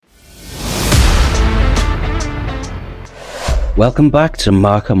Welcome back to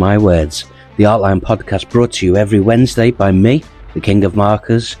Marker My Words, the Outline podcast brought to you every Wednesday by me, the King of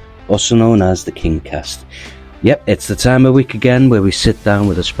Markers, also known as the Kingcast. Yep, it's the time of week again where we sit down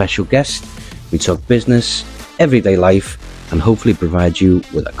with a special guest, we talk business, everyday life, and hopefully provide you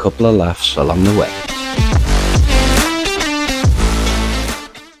with a couple of laughs along the way.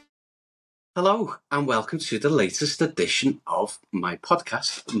 Hello, and welcome to the latest edition of my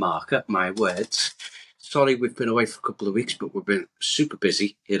podcast, Marker My Words. Sorry we've been away for a couple of weeks, but we've been super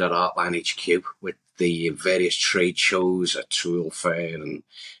busy here at Outline HQ with the various trade shows, a tool fair, and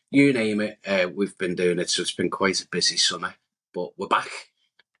you name it, we've been doing it, so it's been quite a busy summer. But we're back,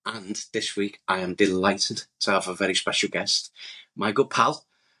 and this week I am delighted to have a very special guest, my good pal,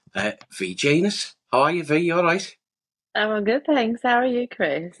 Veronika Janus. How are you, V? You all right? I'm good, thanks. How are you,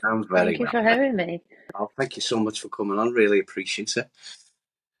 Chris? I'm very Thank you well. for having me. Oh, thank you so much for coming on. Really appreciate it.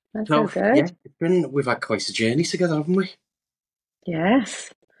 That's so So, yeah, good. we've had quite a journey together, haven't we? Yes.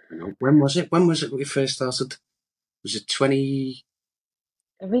 When was it? When was it we first started? Was it 20?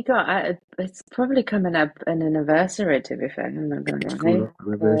 We got, it's probably coming up an anniversary, to be fair. I'm not going It's to coming lie. up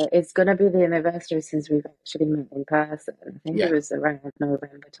anniversary. It's going to be the anniversary since we've actually met in person. I think it Yeah, was around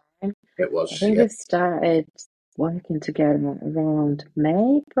November time. it I was. think Yeah. we started working together around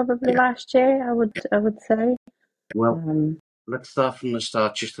May, probably Yeah. last year, I would say. Well, Um, let's start from the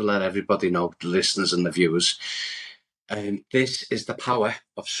start just to let everybody know, the listeners and the viewers. This is the power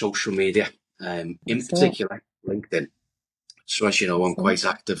of social media, in that's it. particular LinkedIn. So as you know, I'm That's it. quite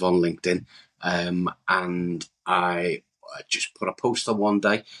active on LinkedIn, and I just put a post on one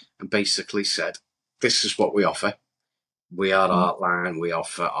day and basically said, this is what we offer. We are Outline, we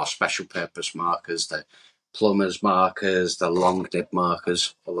offer our special purpose markers, the plumbers markers, the long nib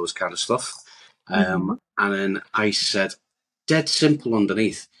markers, all those kind of stuff. Mhm. And then I said, dead simple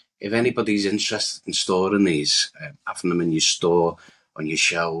underneath, if anybody's interested in storing these, having them in your store, on your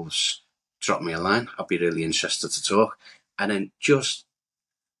shelves, drop me a line. I'll be really interested to talk. And then just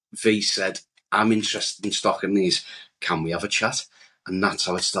V said, I'm interested in stocking these. Can we have a chat? And that's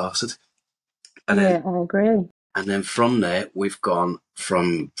how it started. And Yeah, I agree. then from there, we've gone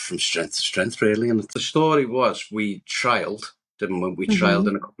from strength to strength, really. And the story was we trialled, didn't we? We trialled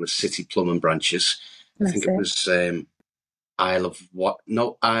in a couple of city plumbing branches. I think That's it it. was Isle of what?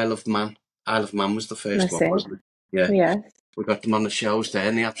 No, Isle of Man. Isle of Man was the first That's one, it. wasn't it? Yeah. Yes. We got them on the shelves there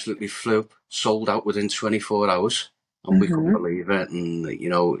and they absolutely flew. Sold out within 24 hours. And we couldn't Mhm. believe it. And,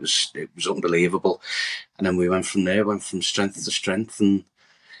 it was unbelievable. And then we went from there, went from strength to strength. And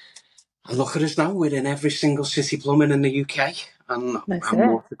look at us now, we're in every single city plumbing in the UK and That's it.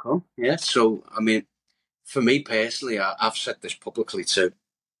 more to come. Yeah, so, I mean, for me personally, I've said this publicly too,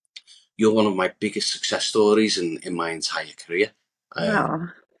 you're one of my biggest success stories in my entire career. Oh.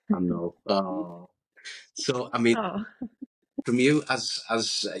 I know. So, I mean, Oh. from you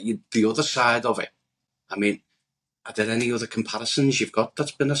the other side of it, I mean, are there any other comparisons you've got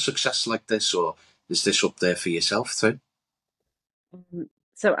that's been a success like this, or is this up there for yourself too?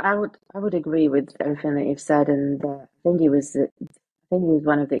 So I would agree with everything that you've said, and I think it was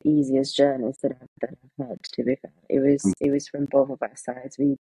one of the easiest journeys that I've had. To be fair, it was from both of our sides.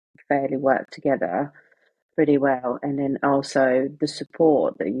 We fairly worked together pretty well, and then also the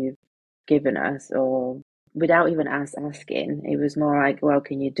support that you've given us, or without even us asking, it was more like, well,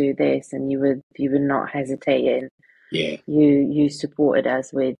 can you do this? And you were not hesitating. Yeah. You supported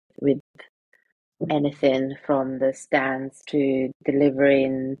us with anything from the stands to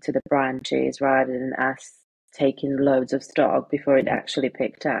delivering to the branches rather than us taking loads of stock before it actually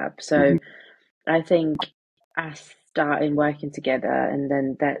picked up. So Mhm. I think us starting working together and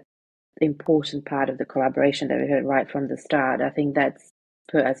then that important part of the collaboration that we had right from the start, I think that's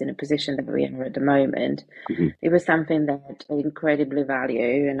put us in a position that we are at the moment. Mhm. It was something that I incredibly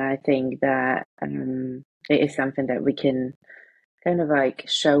value, and I think that it is something that we can kind of like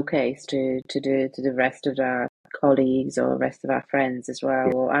showcase to the rest of our colleagues or rest of our friends as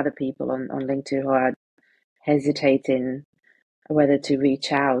well, or other people on LinkedIn who are hesitating whether to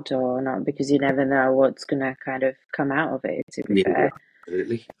reach out or not, because you never know what's gonna kind of come out of it, to be Yeah, fair.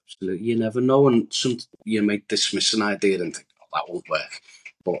 absolutely, absolutely. You never know, and you might dismiss an idea and think, "Oh, that won't work."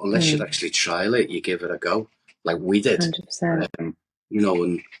 But unless you Mm, actually trial it, you give it a go, like we did. 100%.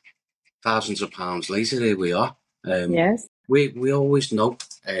 And thousands of pounds later, here we are. Um, Yes. we always know,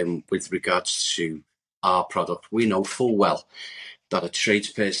 with regards to our product, we know full well that a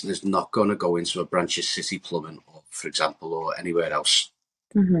tradesperson is not going to go into a branch of City Plumbing, or, for example, or anywhere else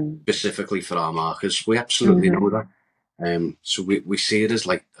Mm-hmm. specifically for our markers. We absolutely Mm-hmm. know that. So we see it as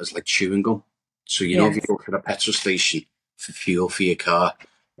like chewing gum. So if you Yes. go to the petrol station for fuel for your car,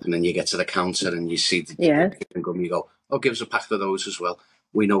 and then you get to the counter and you see the Yes. chewing gum, you go, or give us a packet of those as well.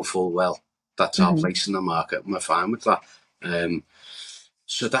 We know full well that's our place in the market, and we're fine with that.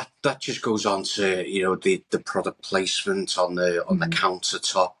 So that just goes on to the product placement on the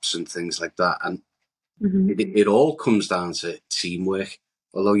countertops and things like that, and it all comes down to teamwork.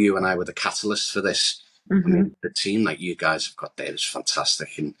 Although you and I were the catalyst for this, I mean, the team that you guys have got there is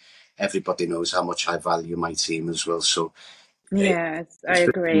fantastic, and everybody knows how much I value my team as well. So Yes, I it's really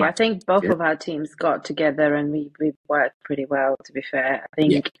agree. I massive. think both Yeah, of our teams got together and we worked pretty well, to be fair.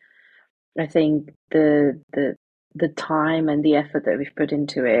 yeah, I think the time and the effort that we've put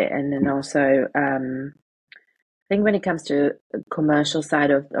into it, and then also I think when it comes to the commercial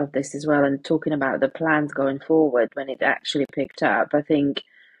side of this as well, and talking about the plans going forward when it actually picked up, I think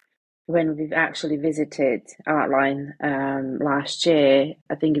when we've actually visited Artline last year,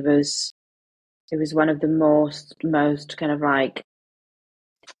 I think it was one of the most kind of like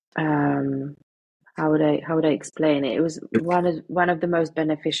um how would I explain it? It was one of the most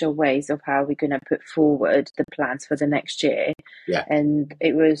beneficial ways of how we're going to put forward the plans for the next year, yeah. and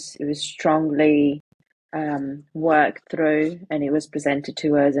it was strongly worked through, and it was presented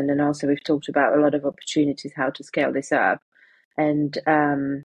to us, and then also we've talked about a lot of opportunities how to scale this up, and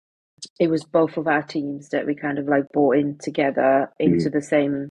it was both of our teams that we kind of like brought in together into Mm. the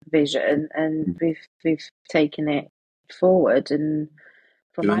same vision, and we've taken it forward, and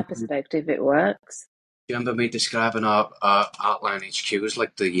from Do you my remember, perspective, it works. do you remember me describing our Outline HQ as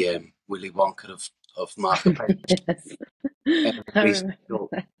like the Willy Wonka of market pen? Yes, I Every remember single,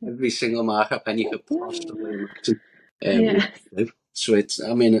 that. every single market pen you could possibly imagine. We Yes. do. So it's,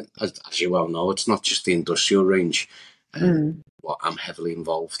 I mean, as you well know, it's not just the industrial range, Mm. what I'm heavily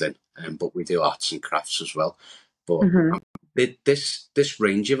involved in, but we do arts and crafts as well. But Mm-hmm. this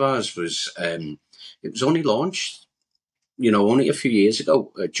range of ours was it was only launched, only a few years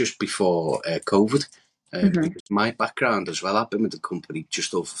ago, just before COVID. Mm-hmm. Because my background as well, I've been with the company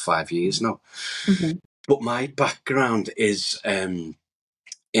just over 5 years now. Mm-hmm. But my background is in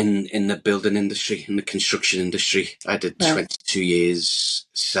the building industry, in the construction industry. I did Right. 22 years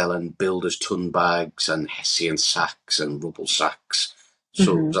selling builders' ton bags and Hessian sacks and rubble sacks.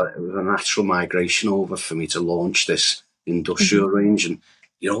 So Mm-hmm. it was a natural migration over for me to launch this Mm-hmm. industrial range. And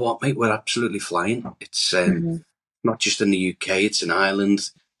you know what, mate? We're absolutely flying. It's Mm-hmm. not just in the UK, it's in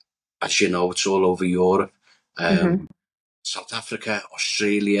Ireland. As you know, it's all over Europe. Mm-hmm. Um, South Africa,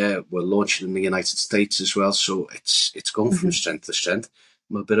 Australia. We're launching in the United States as well. So it's going from Mm-hmm. strength to strength.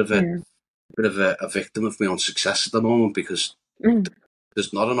 I'm a bit of a Yeah. victim of my own success at the moment because Mm.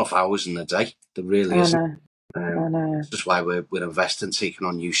 there's not enough hours in the day. There really I isn't. know. I know. It's just why we're investing, taking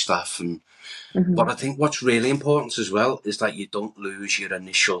on new staff, and Mm-hmm. but I think what's really important as well is that you don't lose your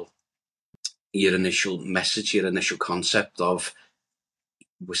initial message, your initial concept of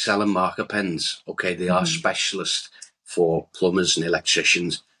we're selling marker pens. Okay, they are Mm-hmm. specialists for plumbers and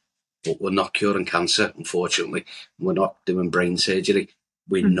electricians, but we're not curing cancer, unfortunately. We're not doing brain surgery.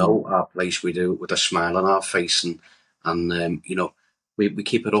 We Mm-hmm. know our place. We do it with a smile on our face, and we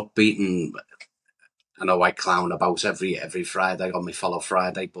keep it upbeat. And I know I clown about every Friday on my Follow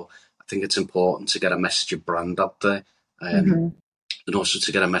Friday, but I think it's important to get a message of brand out there, um, Mm-hmm. and also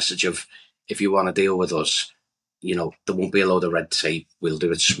to get a message of if you want to deal with us, there won't be a load of red tape. We'll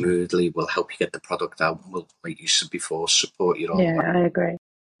do it smoothly. We'll help you get the product out. We'll, like you said before, support you all the way. Yeah, I agree.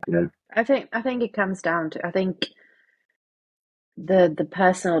 Yeah. I think it comes down to I think the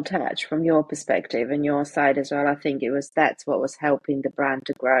personal touch from your perspective and your side as well. I think it was that's what was helping the brand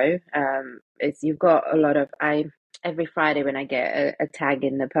to grow. It's you've got a lot of I every Friday when I get a tag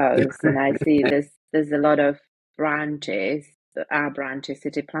in the post and I see there's a lot of branches, our branches,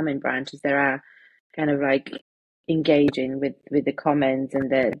 City Plumbing branches. There are kind of like engaging with the comments,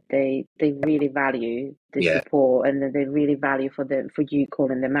 and that they really value the Yeah. support, and that they really value for you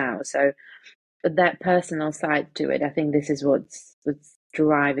calling them out. So that personal side to it, I think this is what's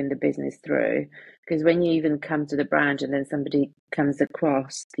driving the business through. Because when you even come to the branch and then somebody comes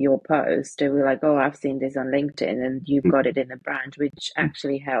across your post, they were like, "Oh, I've seen this on LinkedIn, and you've got it in the branch," which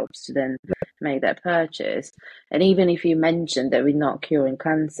actually helps to then make that purchase. And even if you mentioned that we're not curing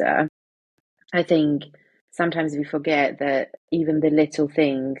cancer, I think sometimes we forget that even the little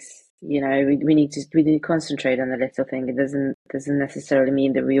things, we need to concentrate on the little thing. It doesn't necessarily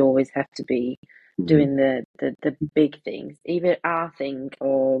mean that we always have to be Mhm. doing the big things. Even our thing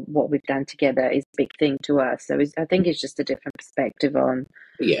or what we've done together is a big thing to us. So I think it's just a different perspective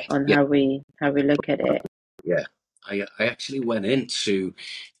Yeah. on Yeah. how we look at it. Yeah. I actually went into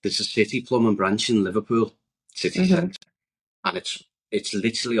there's a City Plumbing branch in Liverpool city Hmm. centre, and it's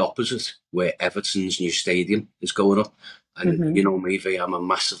literally opposite where Everton's new stadium is going up. And you Hmm. know me, V, I'm a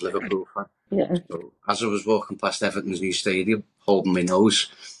massive Liverpool fan. Yeah. So as I was walking past Everton's new stadium, holding my nose,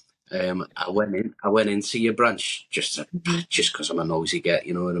 I went into your branch Hmm. just because I'm a nosy get,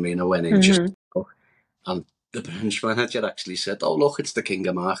 you know what I mean. I went in just Hmm. and the branch manager actually said, "Oh look, it's the King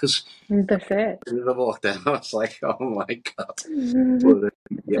of Marcus." That's it. And I walked in, I was like, "Oh my god!" But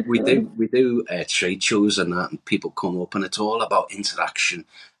yeah, we do trade shows and that, and people come up, and it's all about interaction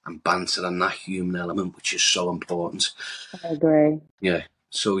and banter and that human element, which is so important. I agree. Yeah.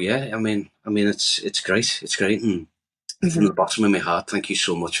 So yeah, it's great. It's great, and from the Hmm. bottom of my heart, thank you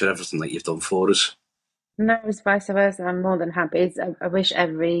so much for everything that you've done for us. No, it's vice versa. I'm more than happy. I wish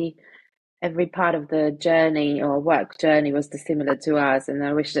every part of the journey or work journey was similar to us, and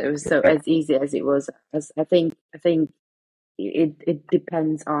I wish that it was so Yeah. as easy as it was. As I think it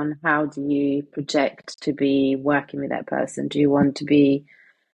depends on how do you project to be working with that person. Do you want to be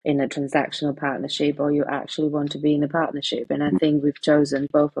in a transactional partnership, or you actually want to be in a partnership? And I think we've chosen,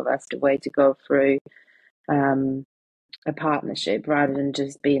 both of us, the way to go through um, a partnership rather than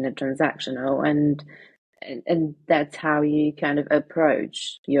just being a transactional. And that's how you kind of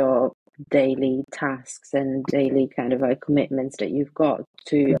approach your daily tasks and daily kind of like commitments that you've got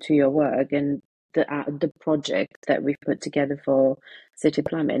to your work and the project that we've put together for City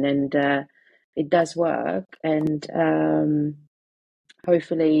Plumbing. And it does work, and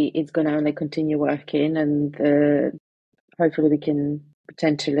hopefully it's going to only continue working, and hopefully we can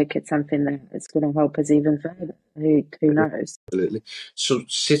potentially look at something that's going to help us even further. Who knows? Absolutely. So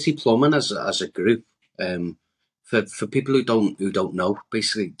City Plumbing as a group, for people who don't know,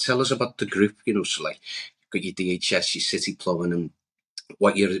 basically tell us about the group. You know, so like you've got your DHS, your City Plumbing, and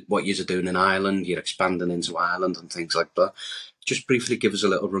what you're doing in Ireland. You're expanding into Ireland and things like that. Just briefly give us a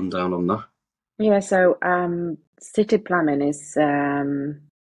little rundown on that. Yeah, so City Plumbing is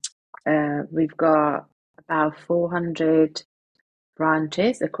we've got about 400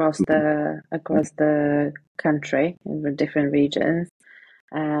 branches across the country in the different regions.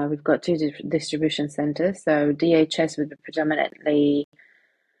 We've got two distribution centers. So DHS would be predominantly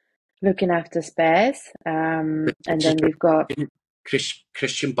looking after spares, and Just then we've got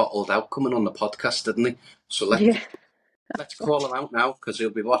Christian bottled out coming on the podcast, didn't he? So yeah, let's call him out now because he'll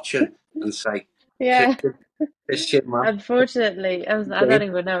be watching and say, yeah. Christian, Christian, man. Unfortunately, I don't Okay.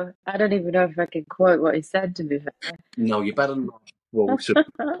 even know. I don't even know if I can quote what he said. To be No, you better not. Well, so,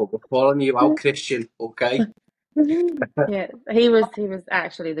 fair. but we're calling you out, Christian. Okay. Yeah, he was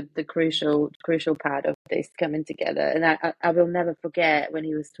actually the crucial part of this coming together, and I will never forget when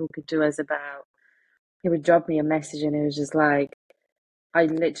he was talking to us about. He would drop me a message, and it was just like, I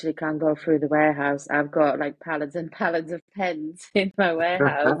literally can't go through the warehouse. I've got like pallets and pallets of pens in my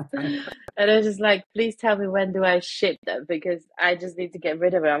warehouse. And I was just like, please tell me, when do I ship them? Because I just need to get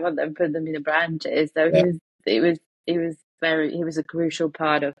rid of them. I want them put them in the branches. So Yeah. he was a crucial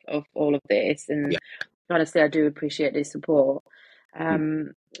part of all of this. And Yeah. honestly, I do appreciate his support.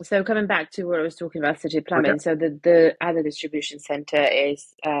 Um, so coming back to what I was talking about, City Okay. Plumbing. So the other distribution centre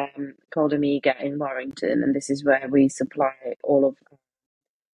is called Amiga in Warrington, and this is where we supply all of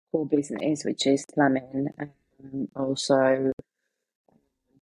core business, which is plumbing, also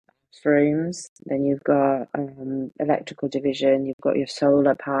rooms. Then you've got electrical division. You've got your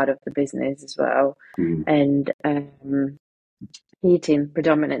solar part of the business as well, Mm. and heating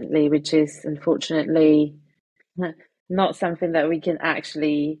predominantly, which is unfortunately not something that we can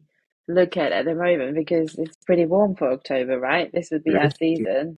actually look at the moment because it's pretty warm for October, right? This would be Yeah. our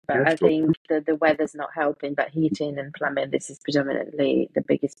season, but Yeah. I So, think the weather's not helping. But heating and plumbing, this is predominantly the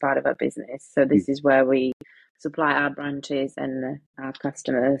biggest part of our business. So this is where we supply our branches and our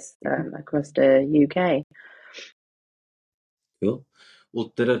customers across the UK. cool.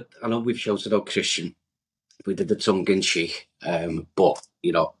 Well, I know we've shouted out Christian. We did the tongue in cheek, but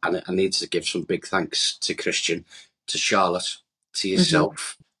you know, I need to give some big thanks to Christian, to Charlotte, to Hmm.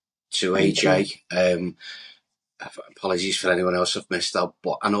 yourself, to Thank you. AJ. Apologies for anyone else I've missed out,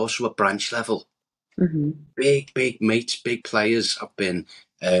 but and also at branch level, Hmm. big mates, big players have been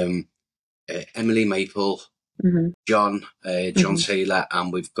um, Emily Maple, Hmm. John Hmm. Taylor,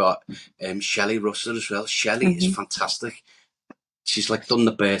 and we've got Shelley Russell as well. Shelley is Hmm. fantastic. She's like done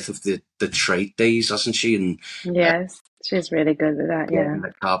the birth of the trade days, hasn't she? And Yes, she's really good with that. yeah, Yeah, in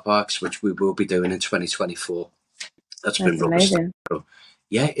the car parks, which we will be doing in 2024. That's been that's rubber amazing. stamped.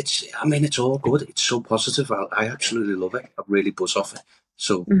 Yeah, it's all good. It's so positive. I absolutely love it. I really buzz off it.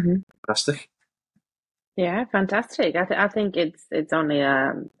 So Hmm. fantastic. Yeah, fantastic. I think it's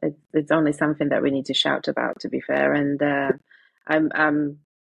only something that we need to shout about, to be fair. And I'm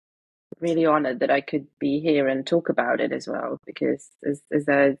really honored that I could be here and talk about it as well, because as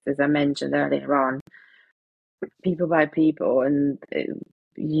I mentioned earlier on, people by people, and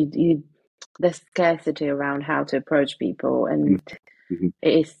you the scarcity around how to approach people, and Mm-hmm.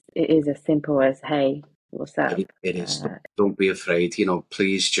 it is as simple as, hey, what's up? It is. Don't be afraid.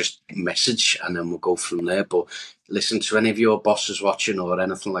 Please just message, and then we'll go from there. But listen, to any of your bosses watching or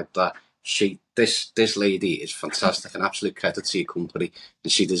anything like that, this lady is fantastic, an absolute credit to your company,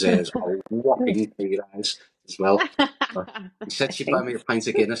 and she deserves a whopping free rise as well. He said she'd buy me a pint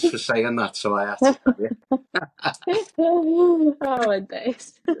of Guinness for saying that, so I had to tell you. Oh my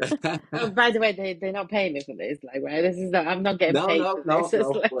days. Oh, by the way, they're not paying me for this, like, right? This is not, I'm not getting No, paid no, for this. no, It's no.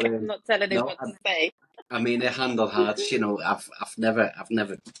 like, But, I'm not telling him no, what to say. I mean, it handled hard. I've never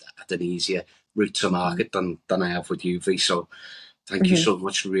had an easier route to market than I have with you, V. So thank you so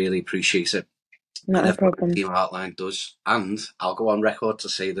much. Really appreciate it. Not And a everyone at problem. Team Outline does. And I'll go on record to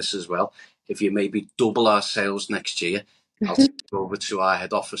say this as well. If you maybe double our sales next year, I'll take you over to our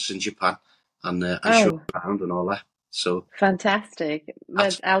head office in Japan and show you Oh, around and all that. So fantastic.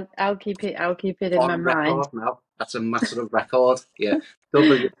 that's But I'll keep it in my on mind. record now. That's a matter of record. Yeah,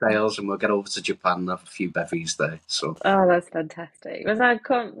 double your sales, and we'll get over to Japan and have a few bevies there. So Oh, that's fantastic. Because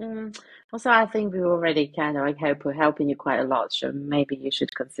also, I think we already kind of like we're helping you quite a lot, so maybe you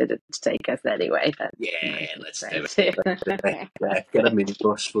should consider to take us anyway. That's yeah, nice to let's do say it. too. Let's do it. Yeah, get a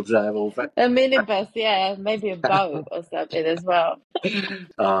minibus. We'll drive over. A minibus, yeah, maybe a boat or something as well.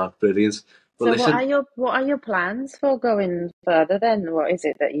 Brilliant. Well, So listen. what are your plans for going further then? What is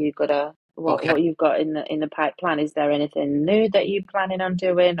it that you gotta Okay. what you've got in the pipeline? Is there anything new that you're planning on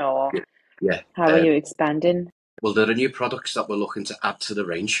doing, or Yeah. Yeah. how are you expanding? Well, there are new products that we're looking to add to the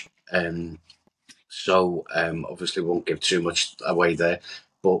range. So obviously won't give too much away there,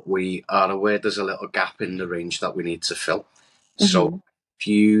 but we are aware there's a little gap in the range that we need to fill. So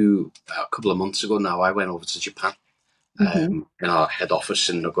Mhm. a couple of months ago now, I went over to Japan Mhm. in our head office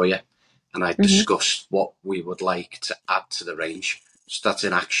in Nagoya, and I Mhm. discussed what we would like to add to the range. So that's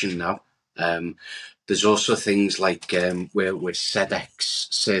in action now. There's also things like we're SEDEX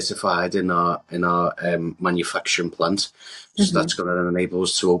certified in our manufacturing plant, so Mhm. that's going to enable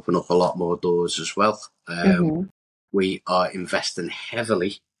us to open up a lot more doors as well. Mhm. We are investing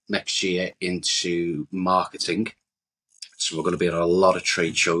heavily next year into marketing, so we're going to be at a lot of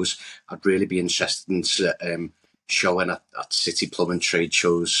trade shows. I'd really be interested in showing at City Plumbing trade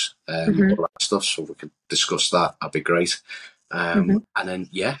shows, all Mhm. that stuff, so we could discuss that. That'd be great. Mhm. And then,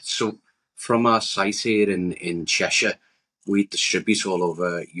 yeah, so from our site here in Cheshire, we distribute all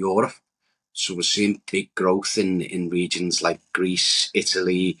over Europe. So we're seeing big growth in regions like Greece,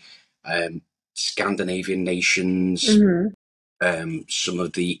 Italy, Scandinavian nations, Mhm. some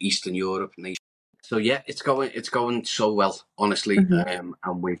of the Eastern Europe nations. So yeah, it's going so well, honestly. Mhm.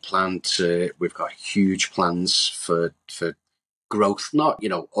 And we've got huge plans for growth, not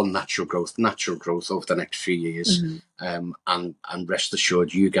unnatural growth, natural growth over the next few years. Mhm. And rest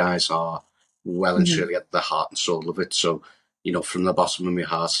assured, you guys are well and Mhm. truly at the heart and soul of it. So, from the bottom of my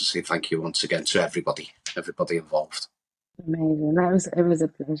heart, to say thank you once again to everybody involved. Amazing. It was a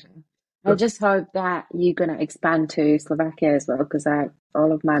pleasure. I Good. just hope that you're gonna expand to Slovakia as well, because I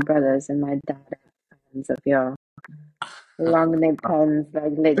all of my brothers and my dad are fans of your long nib pens.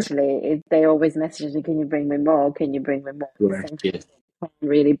 Like literally, they always message me, "Can you bring me more? Can you bring me more?" It's Yeah, something yeah, I can't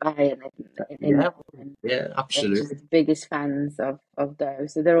really buy in yeah, there, and yeah, they're just absolutely. the biggest fans of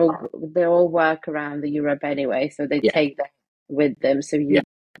those. So they all work around the Europe anyway, so they Yeah, take that with them. So yeah.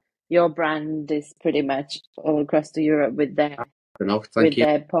 your brand is pretty much all across the Europe Thank you.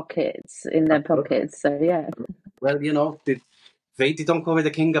 in their pockets. So yeah. Well, they don't call me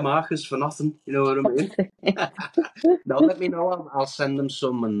the king of markers for nothing. You know what I mean? No, let me know. I'll send them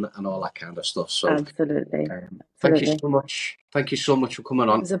some and all that kind of stuff. So, Absolutely. thank you Absolutely. so much. Thank you so much for coming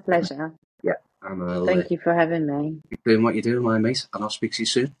It on. was a pleasure. Yeah, and I'll Thank you for having me. keep doing what you're doing, my mate, and I'll speak to you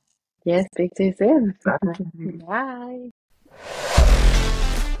soon. Yeah, speak to you soon. Bye. Bye.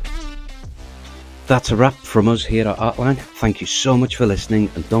 That's a wrap from us here at Artline. Thank you so much for listening,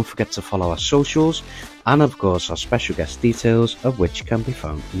 and don't forget to follow our socials and of course our special guest details, of which can be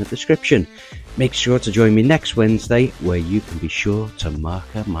found in the description. Make sure to join me next Wednesday, where you can be sure to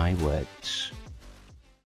marker my words.